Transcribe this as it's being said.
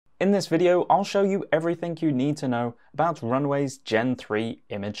In this video, I'll show you everything you need to know about Runway's Gen 3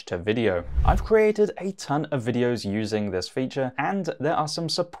 image to video. I've created a ton of videos using this feature, and there are some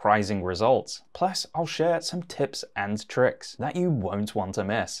surprising results. Plus, I'll share some tips and tricks that you won't want to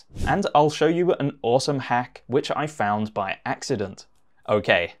miss. And I'll show you an awesome hack which I found by accident.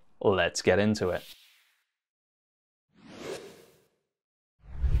 Okay, let's get into it.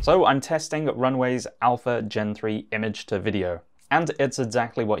 So I'm testing Runway's Alpha Gen 3 image to video. And it's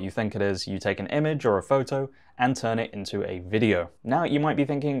exactly what you think it is. You take an image or a photo and turn it into a video. Now you might be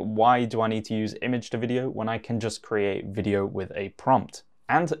thinking, why do I need to use image to video when I can just create video with a prompt?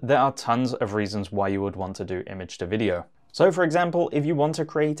 And there are tons of reasons why you would want to do image to video. So for example, if you want to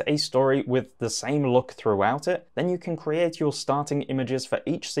create a story with the same look throughout it, then you can create your starting images for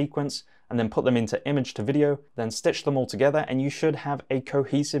each sequence and then put them into image to video, then stitch them all together, and you should have a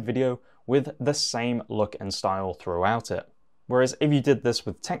cohesive video with the same look and style throughout it. Whereas if you did this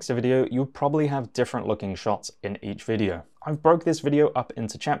with text to video, you'd probably have different looking shots in each video. I've broke this video up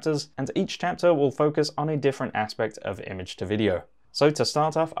into chapters, and each chapter will focus on a different aspect of image to video. So to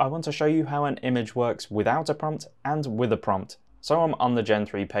start off, I want to show you how an image works without a prompt and with a prompt. So I'm on the Gen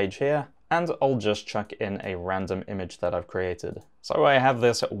 3 page here, and I'll just chuck in a random image that I've created. So I have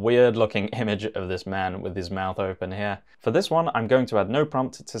this weird looking image of this man with his mouth open here. For this one, I'm going to add no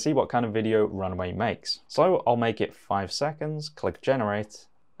prompt to see what kind of video Runway makes. So I'll make it 5 seconds, click generate.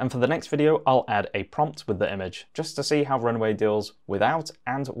 And for the next video, I'll add a prompt with the image, just to see how Runway deals without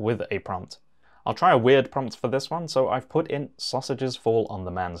and with a prompt. I'll try a weird prompt for this one, so I've put in sausages fall on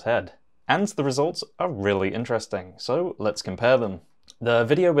the man's head. And the results are really interesting, so let's compare them. The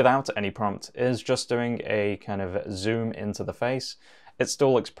video without any prompt is just doing a kind of zoom into the face. It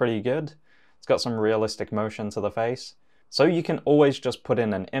still looks pretty good. It's got some realistic motion to the face. So you can always just put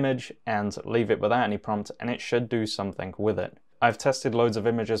in an image and leave it without any prompt, and it should do something with it. I've tested loads of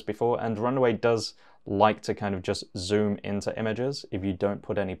images before, and Runway does like to kind of just zoom into images if you don't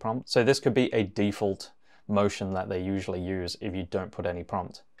put any prompt. So this could be a default motion that they usually use if you don't put any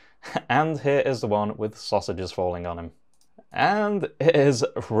prompt. And here is the one with sausages falling on him. And it is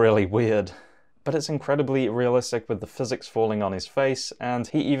really weird, but it's incredibly realistic with the physics falling on his face, and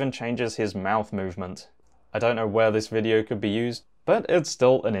he even changes his mouth movement. I don't know where this video could be used, but it's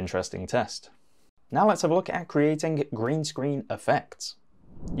still an interesting test. Now let's have a look at creating green screen effects.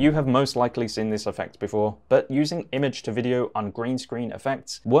 You have most likely seen this effect before, but using image to video on green screen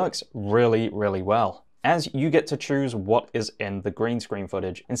effects works really well, as you get to choose what is in the green screen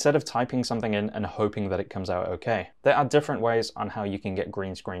footage instead of typing something in and hoping that it comes out okay. There are different ways on how you can get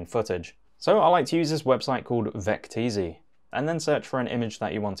green screen footage. So I like to use this website called Vecteezy, and then search for an image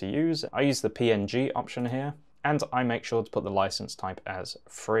that you want to use. I use the PNG option here, and I make sure to put the license type as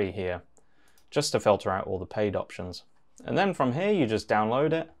free here, just to filter out all the paid options. And then from here, you just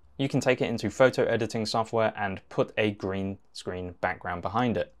download it. You can take it into photo editing software and put a green screen background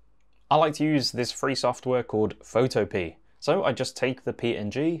behind it. I like to use this free software called Photopea. So I just take the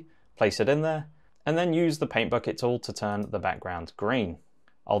PNG, place it in there, and then use the paint bucket tool to turn the background green.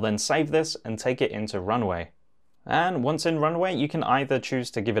 I'll then save this and take it into Runway. And once in Runway, you can either choose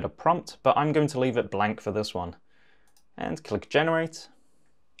to give it a prompt, but I'm going to leave it blank for this one. And click generate.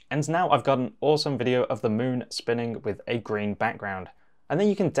 And now I've got an awesome video of the moon spinning with a green background. And then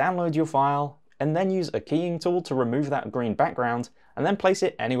you can download your file and then use a keying tool to remove that green background and then place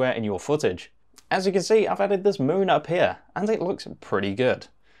it anywhere in your footage. As you can see, I've added this moon up here and it looks pretty good.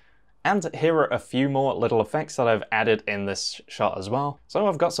 And here are a few more little effects that I've added in this shot as well. So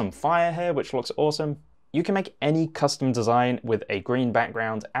I've got some fire here, which looks awesome. You can make any custom design with a green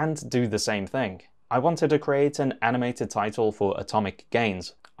background and do the same thing. I wanted to create an animated title for Atomic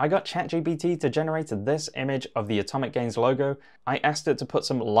Gains. I got ChatGPT to generate this image of the Atomic Gains logo. I asked it to put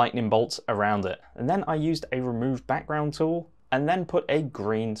some lightning bolts around it. And then I used a remove background tool and then put a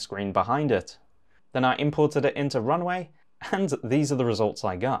green screen behind it. Then I imported it into Runway, and these are the results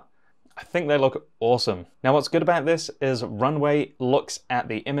I got. I think they look awesome. Now what's good about this is Runway looks at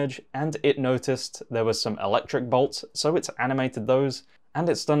the image and it noticed there was some electric bolts, so it's animated those, and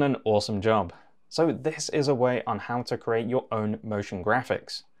it's done an awesome job. So this is a way on how to create your own motion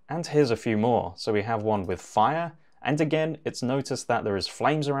graphics. And here's a few more. So we have one with fire, and again, it's noticed that there is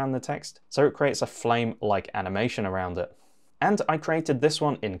flames around the text, so it creates a flame-like animation around it. And I created this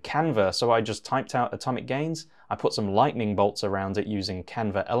one in Canva, so I just typed out Atomic Gains, I put some lightning bolts around it using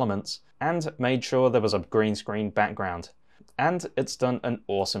Canva elements, and made sure there was a green screen background. And it's done an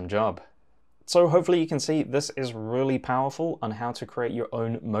awesome job. So hopefully you can see this is really powerful on how to create your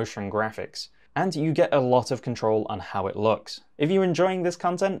own motion graphics. And you get a lot of control on how it looks. If you're enjoying this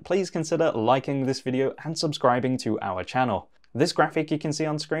content, please consider liking this video and subscribing to our channel. This graphic you can see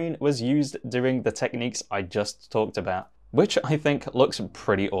on screen was used doing the techniques I just talked about, which I think looks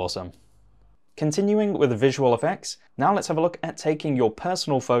pretty awesome. Continuing with visual effects, now let's have a look at taking your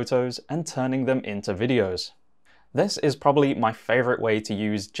personal photos and turning them into videos. This is probably my favorite way to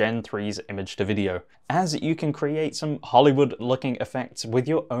use Gen 3's image to video, as you can create some Hollywood-looking effects with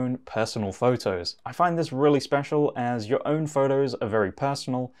your own personal photos. I find this really special as your own photos are very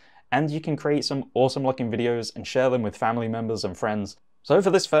personal, and you can create some awesome-looking videos and share them with family members and friends. So for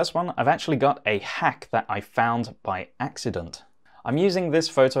this first one, I've actually got a hack that I found by accident. I'm using this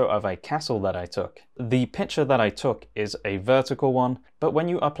photo of a castle that I took. The picture that I took is a vertical one, but when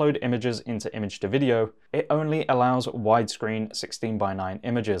you upload images into image to video, it only allows widescreen 16:9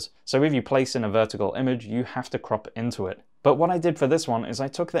 images. So if you place in a vertical image, you have to crop into it. But what I did for this one is I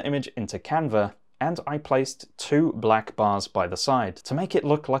took the image into Canva and I placed 2 black bars by the side to make it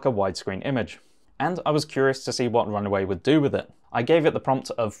look like a widescreen image. And I was curious to see what Runway would do with it. I gave it the prompt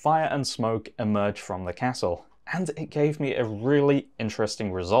of fire and smoke emerge from the castle, and it gave me a really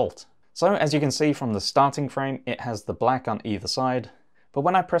interesting result. So as you can see from the starting frame, it has the black on either side, but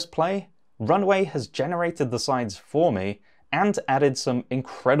when I press play, Runway has generated the sides for me and added some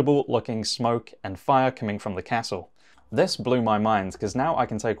incredible looking smoke and fire coming from the castle. This blew my mind because now I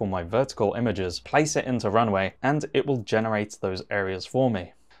can take all my vertical images, place it into Runway, and it will generate those areas for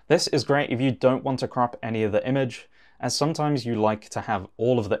me. This is great if you don't want to crop any of the image, as sometimes you like to have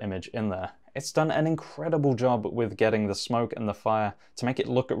all of the image in there. It's done an incredible job with getting the smoke and the fire to make it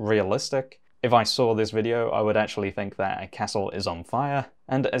look realistic. If I saw this video, I would actually think that a castle is on fire.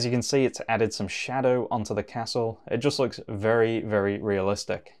 And as you can see, it's added some shadow onto the castle. It just looks very, very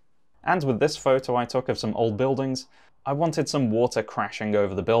realistic. And with this photo I took of some old buildings, I wanted some water crashing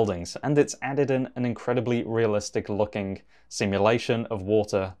over the buildings, and it's added in an incredibly realistic looking simulation of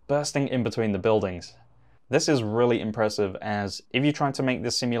water bursting in between the buildings. This is really impressive, as if you tried to make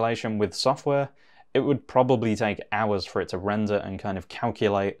this simulation with software, it would probably take hours for it to render and kind of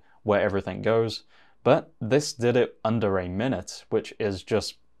calculate where everything goes. But this did it under a minute, which is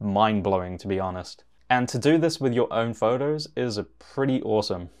just mind-blowing, to be honest. And to do this with your own photos is pretty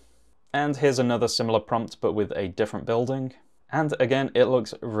awesome. And here's another similar prompt but with a different building. And again, it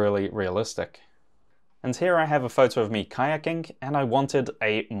looks really realistic. And here I have a photo of me kayaking, and I wanted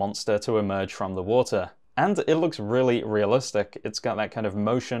a monster to emerge from the water. And it looks really realistic. It's got that kind of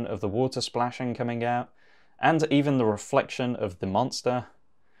motion of the water splashing coming out, and even the reflection of the monster.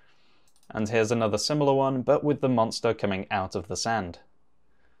 And here's another similar one, but with the monster coming out of the sand.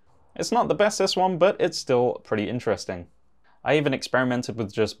 It's not the best, this one, but it's still pretty interesting. I even experimented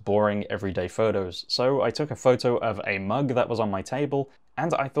with just boring everyday photos. So I took a photo of a mug that was on my table,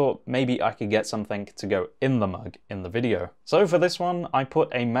 and I thought maybe I could get something to go in the mug in the video. So for this one, I put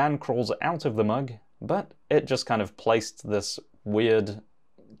a man crawls out of the mug, but it just kind of placed this weird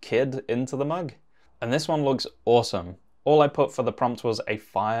kid into the mug. And this one looks awesome. All I put for the prompt was a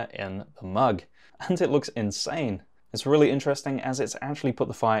fire in the mug, and it looks insane. It's really interesting as it's actually put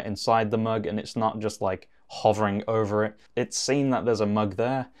the fire inside the mug, and it's not just like hovering over it. It's seen that there's a mug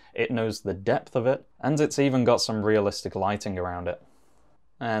there, it knows the depth of it, and it's even got some realistic lighting around it.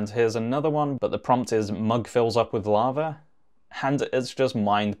 And here's another one, but the prompt is mug fills up with lava. And it's just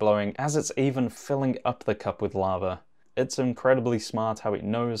mind-blowing as it's even filling up the cup with lava. It's incredibly smart how it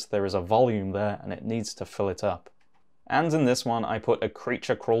knows there is a volume there and it needs to fill it up. And in this one I put a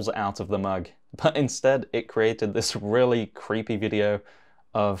creature crawls out of the mug, but instead it created this really creepy video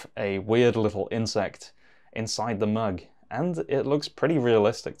of a weird little insect inside the mug, and it looks pretty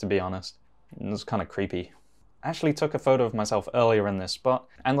realistic, to be honest. It's kind of creepy. I actually took a photo of myself earlier in this spot,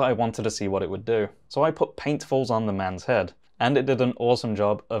 and I wanted to see what it would do. So I put paint falls on the man's head, and it did an awesome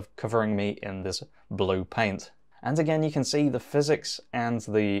job of covering me in this blue paint. And again, you can see the physics and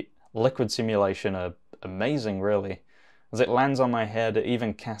the liquid simulation are amazing, really. As it lands on my head, it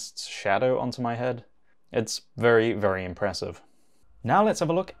even casts shadow onto my head. It's very, very impressive. Now let's have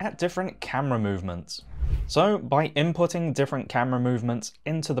a look at different camera movements. So by inputting different camera movements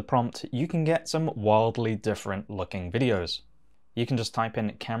into the prompt, you can get some wildly different looking videos. You can just type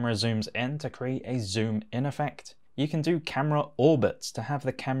in camera zooms in to create a zoom in effect. You can do camera orbits to have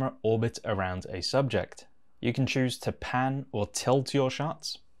the camera orbit around a subject. You can choose to pan or tilt your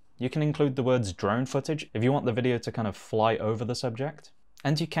shots. You can include the words drone footage if you want the video to kind of fly over the subject.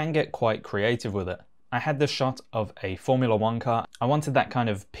 And you can get quite creative with it. I had this shot of a Formula 1 car. I wanted that kind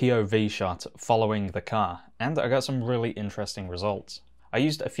of POV shot following the car, and I got some really interesting results. I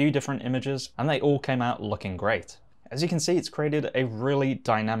used a few different images and they all came out looking great. As you can see, it's created a really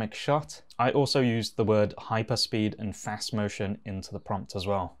dynamic shot. I also used the word hyperspeed and fast motion into the prompt as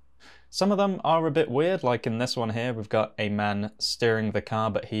well. Some of them are a bit weird, like in this one here, we've got a man steering the car,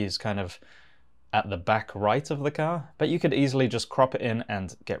 but he's kind of at the back right of the car, but you could easily just crop it in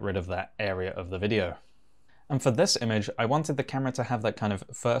and get rid of that area of the video. And for this image, I wanted the camera to have that kind of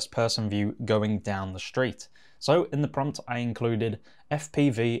first-person view going down the street. So in the prompt, I included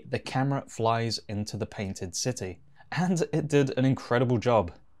FPV, the camera flies into the painted city. And it did an incredible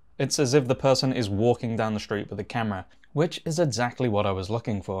job. It's as if the person is walking down the street with a camera, which is exactly what I was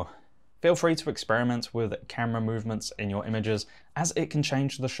looking for. Feel free to experiment with camera movements in your images, as it can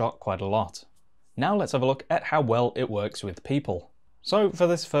change the shot quite a lot. Now let's have a look at how well it works with people. So for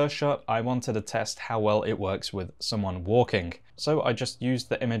this first shot, I wanted to test how well it works with someone walking. So I just used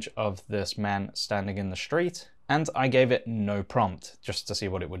the image of this man standing in the street, and I gave it no prompt, just to see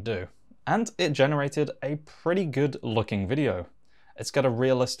what it would do. And it generated a pretty good looking video. It's got a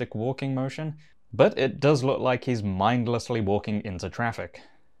realistic walking motion, but it does look like he's mindlessly walking into traffic.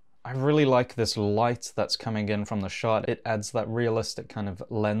 I really like this light that's coming in from the shot. It adds that realistic kind of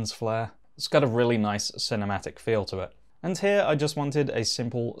lens flare. It's got a really nice cinematic feel to it. And here I just wanted a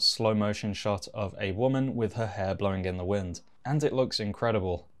simple slow motion shot of a woman with her hair blowing in the wind. And it looks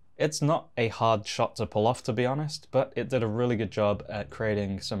incredible. It's not a hard shot to pull off, to be honest, but it did a really good job at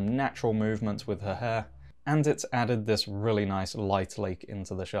creating some natural movements with her hair. And it's added this really nice light leak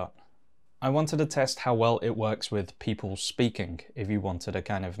into the shot. I wanted to test how well it works with people speaking, if you wanted to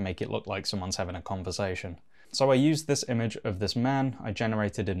kind of make it look like someone's having a conversation. So I used this image of this man I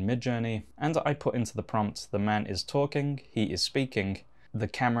generated in Midjourney, and I put into the prompt, the man is talking, he is speaking, the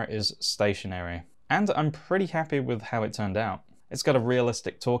camera is stationary. And I'm pretty happy with how it turned out. It's got a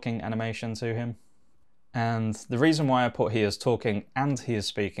realistic talking animation to him. And the reason why I put he is talking and he is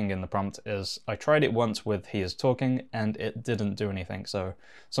speaking in the prompt is I tried it once with he is talking and it didn't do anything. So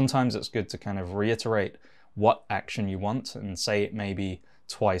sometimes it's good to kind of reiterate what action you want and say it maybe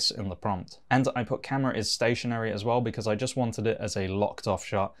twice in the prompt. And I put camera is stationary as well because I just wanted it as a locked off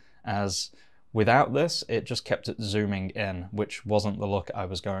shot, as without this it just kept it zooming in, which wasn't the look I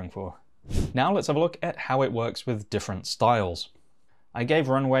was going for. Now let's have a look at how it works with different styles. I gave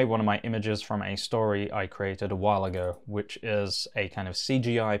Runway one of my images from a story I created a while ago, which is a kind of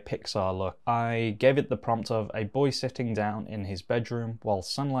CGI Pixar look. I gave it the prompt of a boy sitting down in his bedroom while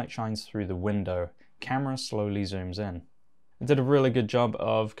sunlight shines through the window. Camera slowly zooms in. It did a really good job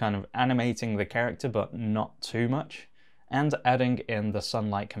of kind of animating the character, but not too much, and adding in the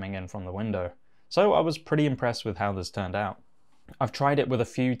sunlight coming in from the window. So I was pretty impressed with how this turned out. I've tried it with a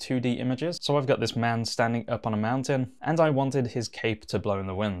few 2D images, so I've got this man standing up on a mountain, and I wanted his cape to blow in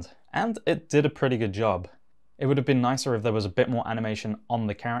the wind. And it did a pretty good job. It would have been nicer if there was a bit more animation on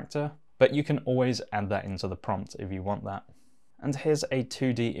the character, but you can always add that into the prompt if you want that. And here's a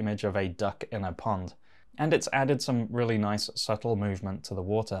 2D image of a duck in a pond, and it's added some really nice subtle movement to the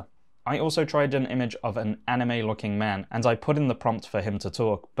water. I also tried an image of an anime-looking man, and I put in the prompt for him to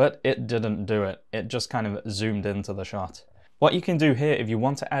talk, but it didn't do it. It just kind of zoomed into the shot. What you can do here, if you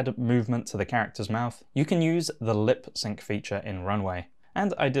want to add movement to the character's mouth, you can use the lip sync feature in Runway.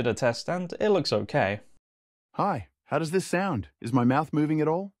 And I did a test and it looks okay. Hi, how does this sound? Is my mouth moving at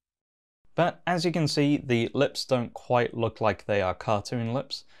all? But as you can see, the lips don't quite look like they are cartoon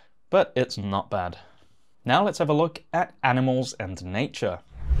lips, but it's not bad. Now let's have a look at animals and nature.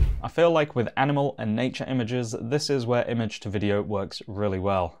 I feel like with animal and nature images, this is where image to video works really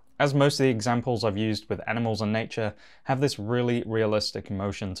well, as most of the examples I've used with animals and nature have this really realistic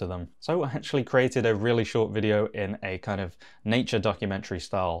motion to them. So I actually created a really short video in a kind of nature documentary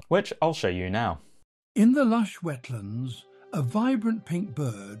style, which I'll show you now. In the lush wetlands, a vibrant pink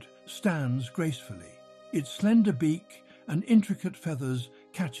bird stands gracefully, its slender beak and intricate feathers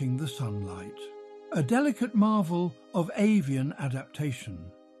catching the sunlight. A delicate marvel of avian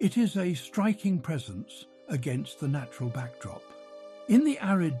adaptation, it is a striking presence against the natural backdrop. In the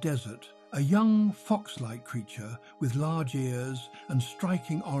arid desert, a young fox-like creature with large ears and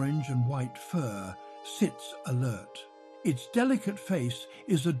striking orange and white fur sits alert. Its delicate face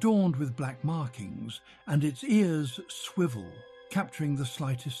is adorned with black markings, and its ears swivel, capturing the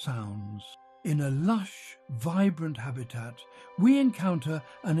slightest sounds. In a lush, vibrant habitat, we encounter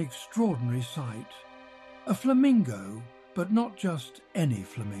an extraordinary sight. A flamingo, but not just any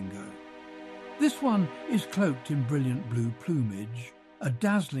flamingo. This one is cloaked in brilliant blue plumage, a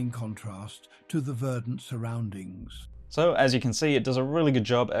dazzling contrast to the verdant surroundings. So as you can see, it does a really good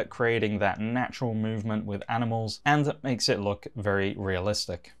job at creating that natural movement with animals, and it makes it look very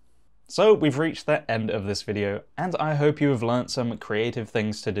realistic. So we've reached the end of this video, and I hope you have learnt some creative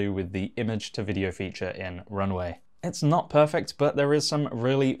things to do with the image to video feature in Runway. It's not perfect, but there is some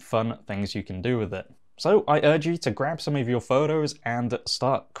really fun things you can do with it. So I urge you to grab some of your photos and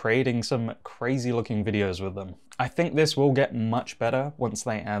start creating some crazy looking videos with them. I think this will get much better once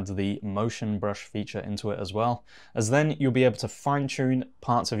they add the motion brush feature into it as well, as then you'll be able to fine tune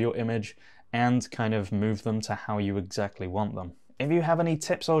parts of your image and kind of move them to how you exactly want them. If you have any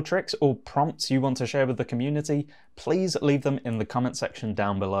tips or tricks or prompts you want to share with the community, please leave them in the comment section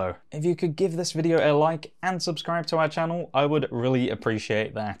down below. If you could give this video a like and subscribe to our channel, I would really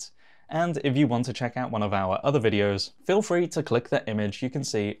appreciate that. And if you want to check out one of our other videos, feel free to click the image you can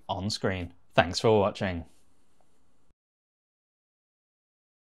see on screen. Thanks for watching.